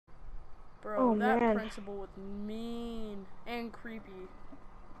Bro, Oh, that man. principal was mean and creepy.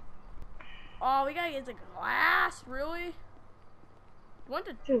 Oh, we gotta get to class? Really? Want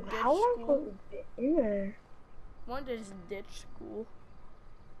to Dude, ditch how long school? was it in there? Want to just ditch school?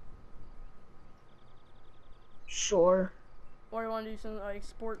 Sure. Or you want to do some like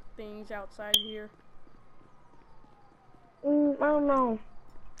sport things outside here? I don't know.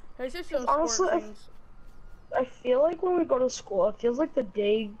 There's just some Honestly, sport things. I feel like when we go to school, it feels like the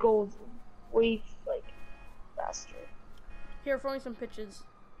day goes way, like, faster. Here, throw me some pitches.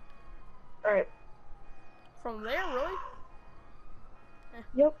 Alright. From there, really?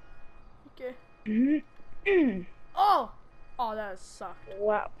 Yep. Okay. Oh! Oh, that sucked.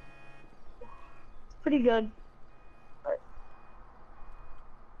 Wow. It's pretty good. Alright.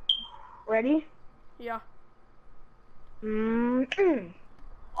 Ready? Yeah.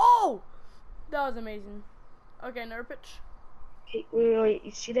 Oh! That was amazing. Okay, another pitch. Okay, wait.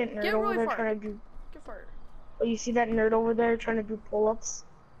 You see that nerd Get over really there far. trying to do... Get farther. Oh, you see that nerd over there trying to do pull-ups?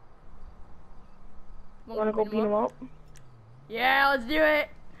 Wanna go beat him up? Yeah, let's do it.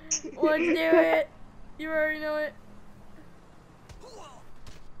 Let's do it. You already know it.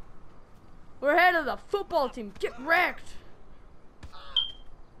 We're ahead of the football team. Get wrecked.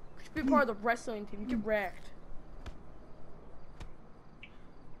 We should be part of the wrestling team. Get wrecked.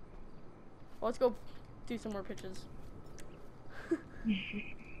 Let's go do some more pitches.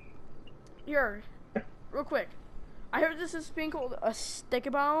 Here, real quick. I heard this is being called a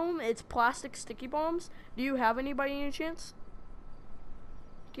sticky bomb. It's plastic sticky bombs. Do you have any by any chance?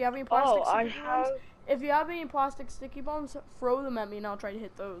 Do you have any plastic sticky bombs? If you have any plastic sticky bombs, throw them at me and I'll try to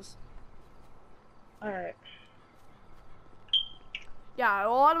hit those. Alright. Yeah, a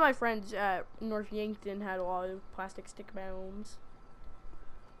lot of my friends at North Yankton had a lot of plastic sticky bombs.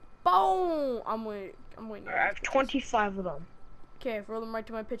 Boom! I'm waiting. I have 25 of them. Okay, throw them right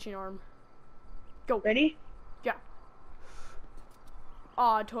to my pitching arm. Go. Ready? Yeah.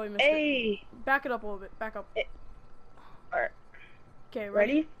 Oh, I totally missed it. Back it up a little bit. Back up. Alright. Okay,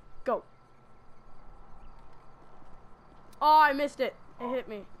 Ready? Go. Oh, I missed it. It hit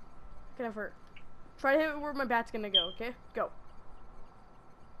me. Can I hurt? Try to hit it where my bat's gonna go, okay? Go.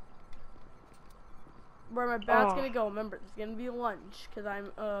 Where my bat's gonna go. Remember, it's gonna be lunge, because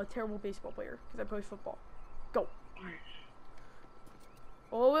I'm a terrible baseball player, because I play football. Go.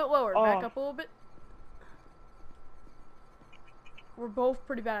 A little bit lower. Back up a little bit. We're both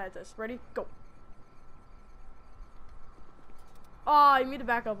pretty bad at this. Ready? Go. Oh, you need to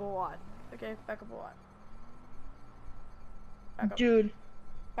back up a lot. Okay, back up a lot. Back up. Dude.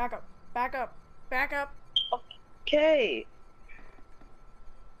 Back up. Back up. Back up. Okay.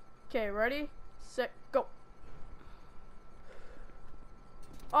 Okay, ready? Set, go.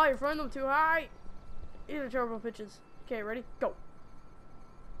 Oh, you're throwing them too high. These are terrible pitches. Okay, ready? Go.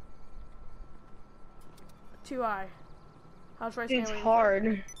 Too high. How should I stand? It's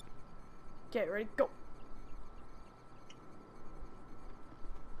hard. Okay, ready? Go.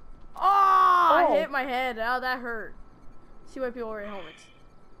 Oh, I hit my head. Oh, that hurt. See why people wear helmets.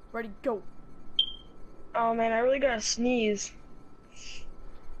 Ready? Go. Oh man, I really gotta sneeze.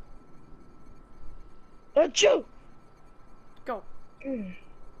 Achoo! Go. Okay.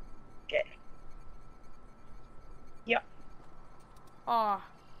 Yep. Ah,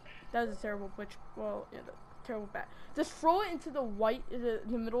 that was a terrible pitch. Well, yeah, terrible bat. Just throw it into the white, the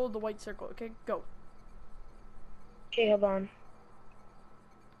middle of the white circle. Okay, go. Okay, hold on.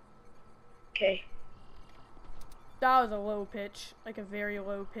 Okay. That was a low pitch, like a very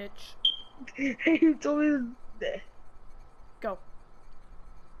low pitch. You told me this. Go.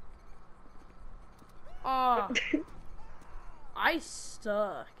 Ah, I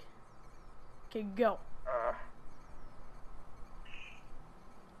suck. Okay, go.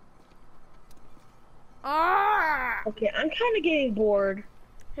 Ah! Okay, I'm kind of getting bored.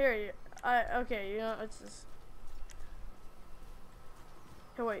 Here, okay, you know, it's just.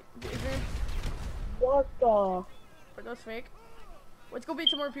 Hey, wait, is there? What the? Are those fake? Let's go beat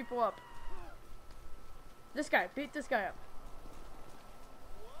some more people up. This guy, beat this guy up.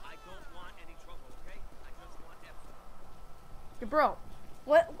 I don't want any trouble, okay? I just want effort. Okay, bro,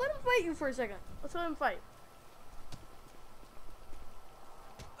 let him fight you for a second. Let's let him fight.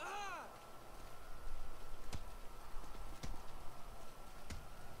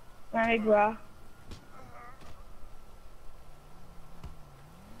 Alright, bro.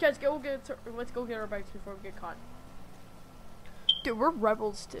 Guys, let's go get our bikes before we get caught. Dude, we're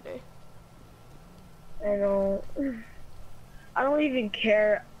rebels today. I know. I don't even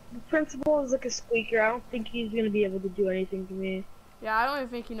care. The principal is like a squeaker. I don't think he's gonna be able to do anything to me. Yeah, I don't even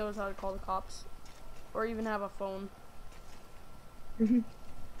think he knows how to call the cops. Or even have a phone.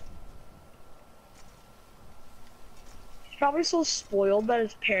 probably so spoiled that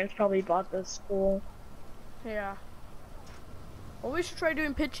his parents probably bought this school. Yeah. Well, we should try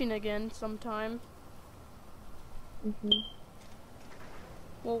doing pitching again sometime.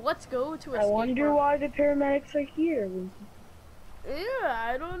 Well, let's go to a I wonder park. why the paramedics are here.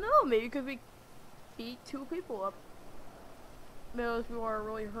 Yeah, I don't know. Maybe because we beat 2 people up. Maybe those people are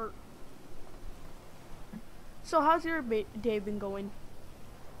really hurt. So how's your day been going?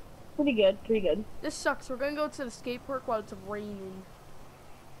 Pretty good, pretty good. This sucks. We're gonna go to the skate park while it's raining.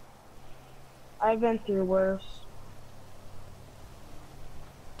 I've been through worse.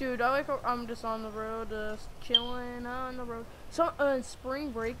 Dude, I'm just on the road, just chilling on the road. So,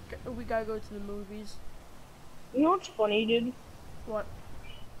 spring break, we gotta go to the movies. You know what's funny, dude? What?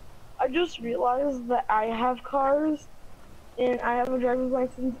 I just realized that I have cars, and I have a driver's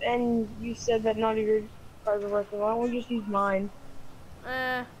license, and you said that none of your cars are working. Why don't we just use mine?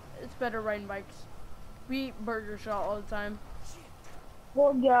 It's better riding bikes. We eat burger shot all the time.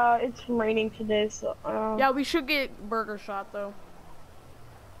 Well, yeah, it's raining today, so, Yeah, we should get burger shot, though.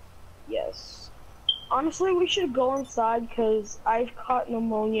 yes. Honestly, we should go inside, because I've caught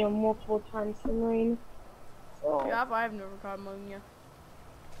pneumonia multiple times from rain. So. Yeah, I've never caught pneumonia.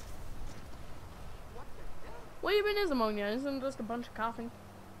 What even is pneumonia? Isn't it just a bunch of coughing?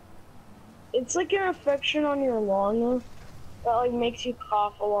 It's like an infection on your lung that like makes you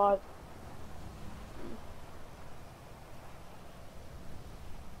cough a lot.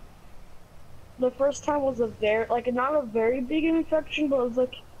 The first time was not a very big infection, but it was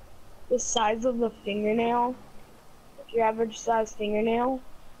like the size of the fingernail, like your average size fingernail.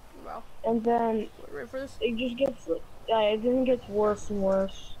 Wow. And then Wait for this. it just gets, it then gets worse and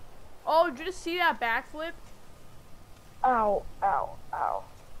worse. Oh, did you just see that backflip? Ow, ow, ow.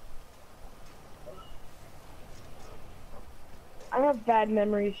 I have bad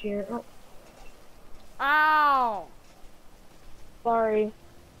memories here. Oh, Ow! sorry.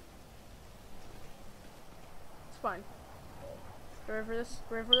 It's fine. You ready for this?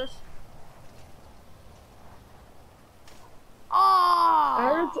 Ready for this?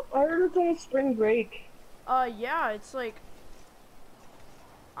 Oh! I heard it's on spring break. Yeah, it's like,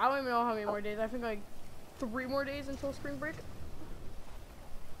 I don't even know how many more days. I think like 3 more days until spring break.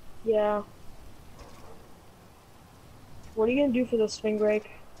 Yeah. What are you gonna do for the spring break?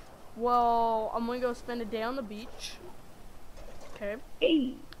 Well, I'm gonna go spend a day on the beach. Okay.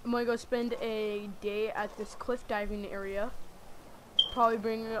 Hey. I'm gonna go spend a day at this cliff diving area. Probably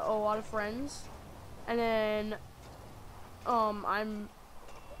bring a lot of friends. And then, I'm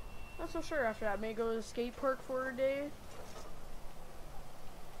not so sure after that. Maybe go to the skate park for a day.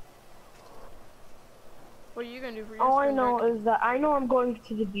 What are you gonna do for your All I spring know break? is that I know I'm going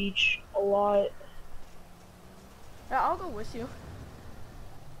to the beach a lot. Yeah, I'll go with you.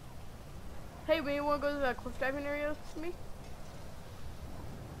 Hey, maybe you wanna go to that cliff diving area with me?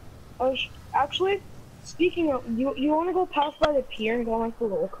 Actually, speaking of, you want to go pass by the pier and go on like the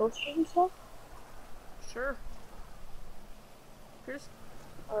roller coasters and stuff? Sure. Here's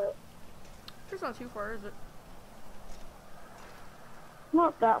not too far, is it?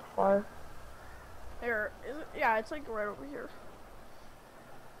 Not that far. Here, is it? Yeah, it's like right over here.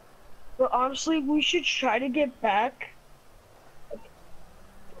 But honestly, we should try to get back.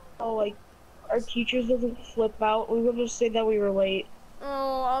 Oh, like our teachers doesn't flip out. We will just say that we were late.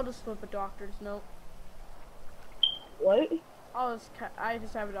 Oh, I'll just flip a doctor's note. What? I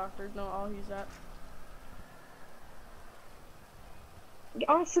just have a doctor's note. I'll use that.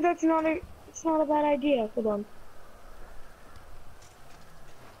 Honestly, it's not a bad idea for them.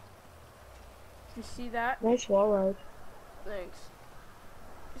 You see that? Nice wall ride. Thanks.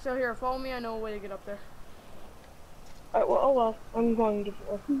 So here, follow me. I know a way to get up there. Alright, well, oh well. I'm going to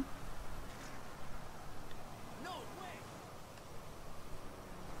different one. No way.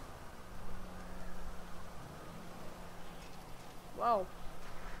 Wow.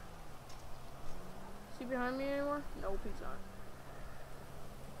 Is he behind me anymore? Nope, he's not.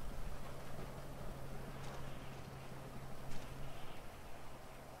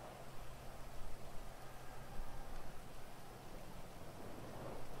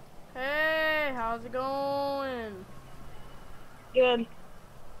 Hey, how's it going? Good.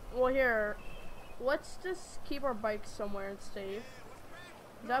 Well, here, let's just keep our bikes somewhere and safe.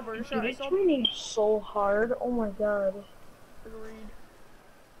 Is that burger shot? Dude, it's raining so hard. Oh my god. Agreed.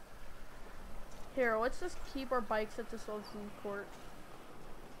 Here, let's just keep our bikes at this old food court.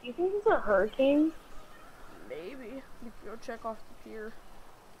 Do you think it's a hurricane? Maybe. We could go check off the pier.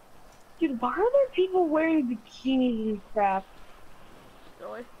 Dude, why are there people wearing bikinis and crap?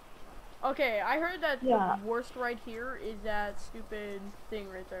 Really? Okay, I heard that Yeah. the worst ride here is that stupid thing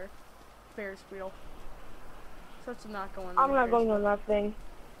right there. Ferris wheel. So it's not going. I'm not going on that thing.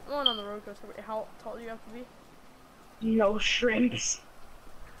 I'm going on the roller coaster. Wait, how tall do you have to be? No shrimps.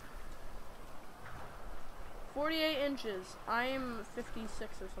 48 inches. I'm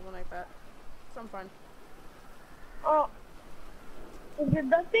 56 or something like that. So I'm fine. Oh,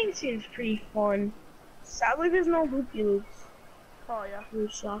 that thing seems pretty fun. Sadly, there's no loopy loops. Oh yeah.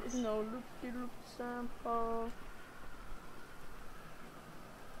 Which sucks. There's no loop-de-loop sample.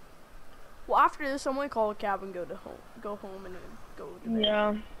 Well, after this, I'm gonna call a cab and go home and then go to bed.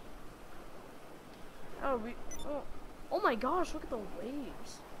 Yeah. Oh my gosh! Look at the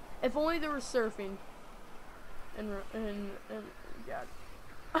waves. If only there was surfing. And yeah.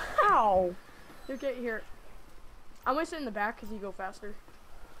 Ow. Okay, here. I'm gonna sit in the back because you go faster.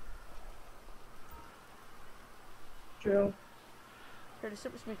 True. Here, to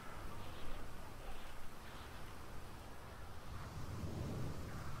sit with me.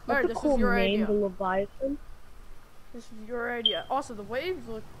 Alright, That's a this cool is your name, idea. the Leviathan. This is your idea. Also, the waves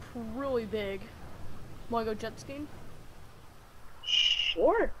look really big. Wanna go jet skiing?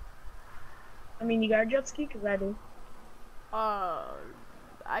 Sure. I mean, you got a jet ski? Cause I do.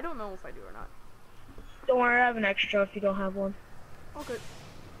 I don't know if I do or not. Don't worry, I have an extra if you don't have one. Okay.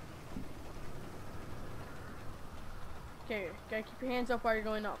 Okay, gotta keep your hands up while you're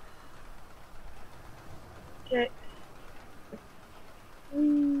going up. Okay.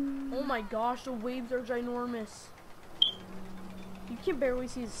 Oh my gosh, the waves are ginormous. You can barely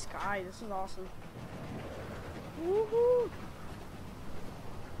see the sky. This is awesome. Woohoo!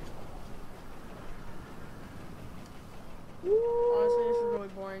 Honestly, this is really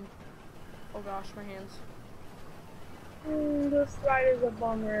boring. Oh gosh, my hands. This ride is a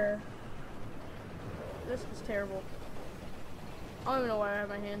bummer. This was terrible. I don't even know why I have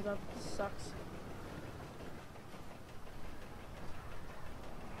my hands up. This sucks.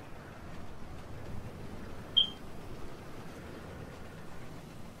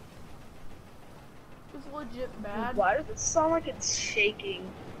 It's legit bad. Why does it sound like it's shaking?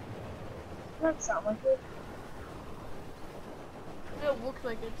 Doesn't that sound like it? It looks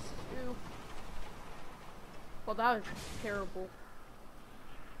like it's too. Well, that was terrible.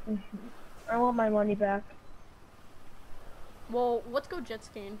 I want my money back. Well, let's go jet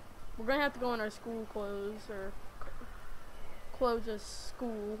skiing. We're gonna have to go in our school clothes or clothes of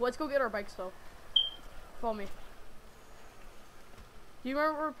school. Let's go get our bikes though. Follow me. Do you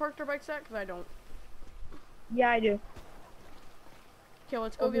remember where we parked our bikes at? Cause I don't. Yeah, I do. Okay,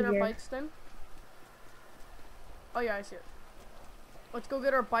 let's go Over get our here. bikes then. Oh yeah, I see it. Let's go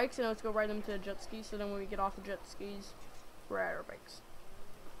get our bikes and let's go ride them to the jet ski. So then when we get off the jet skis, we're at our bikes.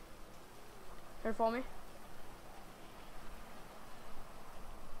 Here, follow me.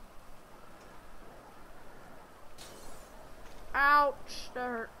 Ouch, that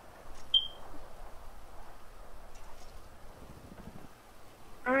hurt.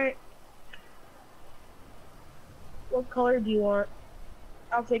 Alright. What color do you want?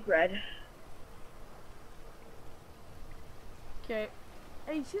 I'll take red. Okay.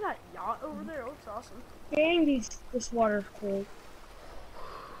 Hey, you see that yacht over there? It looks awesome. Dang, this water's cold.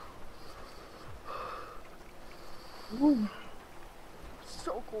 Ooh.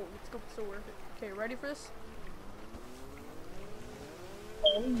 So cool. It's so worth it. Okay, ready for this?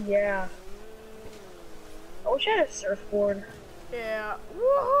 Oh yeah. I wish I had a surfboard. Yeah.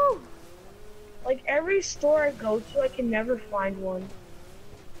 Woohoo! Like every store I go to, I can never find one.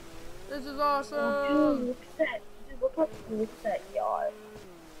 This is awesome. Oh, dude, look at that. Dude, look how cool that yacht.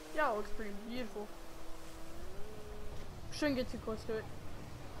 Yeah, it looks pretty beautiful. Shouldn't get too close to it.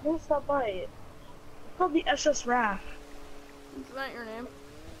 Don't stop by it. It's called the SS Raft. Is that your name?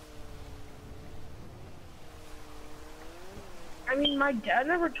 I mean, my dad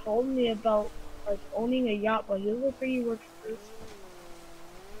never told me about like owning a yacht, but he was a pretty rich person.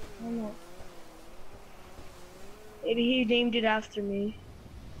 I don't know. Maybe he named it after me.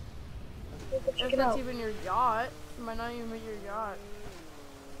 Let's go check If it that's out. even your yacht, it might not even be your yacht.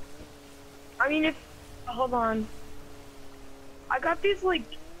 I mean, if hold on, I got these like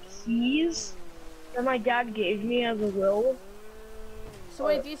keys that my dad gave me as a will. So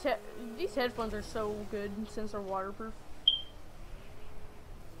wait, these headphones are so good since they're waterproof.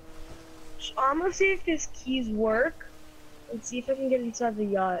 So I'm gonna see if these keys work and see if I can get inside the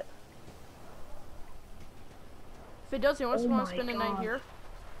yacht. If it does, you want Oh to my spend a night gosh. here?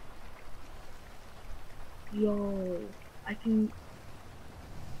 Yo, I can.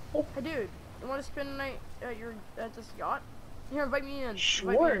 Hey dude, you want to spend a night at this yacht? Here, invite me in. Invite me in.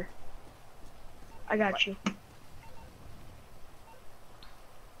 Sure. I got you.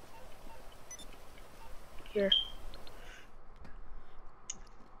 Here.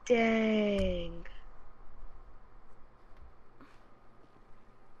 Dang.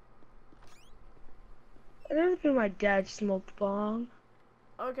 I never knew my dad smoked bong.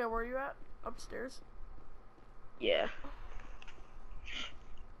 Okay, where are you at? Upstairs? Yeah.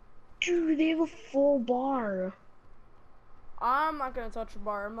 Dude, they have a full bar. I'm not gonna touch a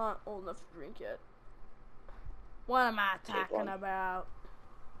bar. I'm not old enough to drink yet. What am I Take talking one. about?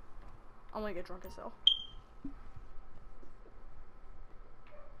 I'm gonna get drunk as hell.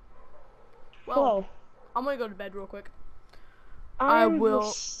 Well, Whoa. I'm gonna go to bed real quick. I'm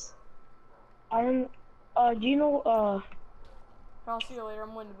will. do you know, I'll see you later.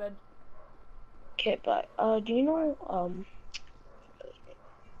 I'm going to bed. okay, but, do you know,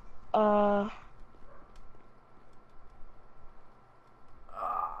 uh,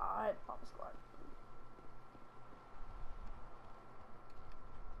 I had Papa Squad.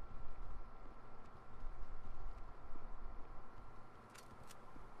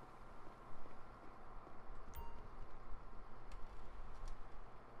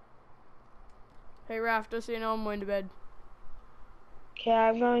 Hey, Raph, just so you know, I'm going to bed. okay,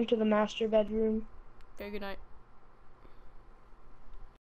 I'm going to the master bedroom. Okay, good night.